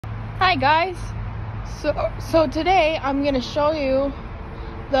Hi guys, so today I'm gonna show you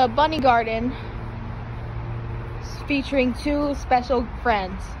the bunny garden featuring two special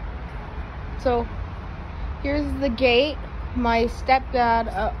friends. So here's the gate. My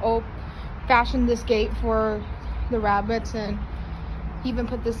stepdad fashioned this gate for the rabbits, and he even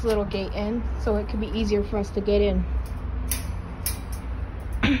put this little gate in so it could be easier for us to get in.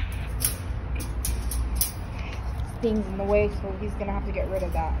 Things in the way, so he's gonna have to get rid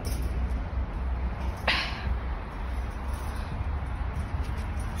of that.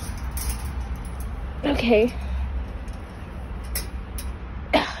 Okay.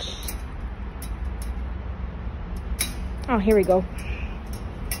 Oh, here we go.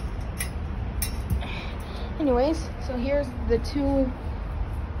 Anyways, so here's the two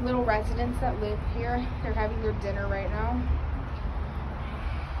little residents that live here. They're having their dinner right now.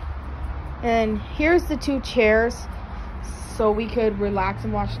 And here's the two chairs so we could relax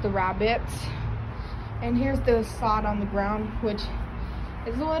and watch the rabbits. And here's the sod on the ground, which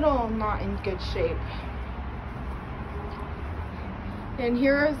is a little not in good shape. And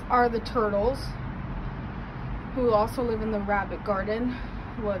here are the turtles, who also live in the rabbit garden,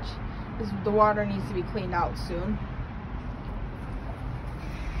 which is, the water needs to be cleaned out soon.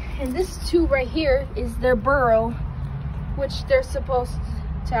 And this tube right here is their burrow, which they're supposed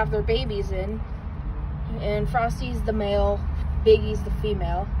to have their babies in. And Frosty's the male, Biggie's the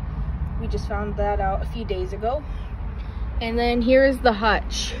female. We just found that out a few days ago. And then here is the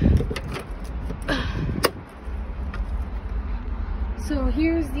hutch. So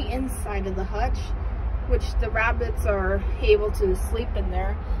here's the inside of the hutch, which the rabbits are able to sleep in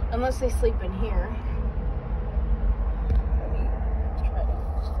there, unless they sleep in here. Let me try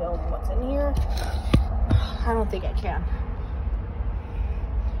to film what's in here. I don't think I can.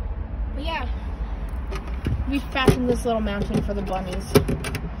 But yeah, we fashioned this little mountain for the bunnies.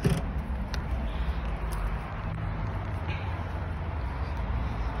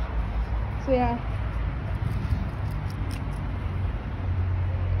 So yeah.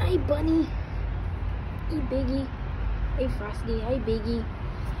 Hi Bunny. Hey Biggie. Hey Frosty. Hi Biggie.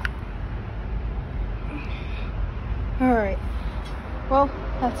 Alright. Well,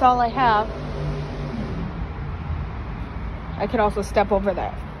 that's all I have. I could also step over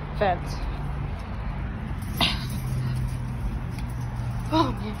that fence.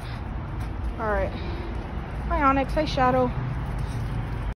 Oh man. Alright. Hi Onyx. Hi Shadow.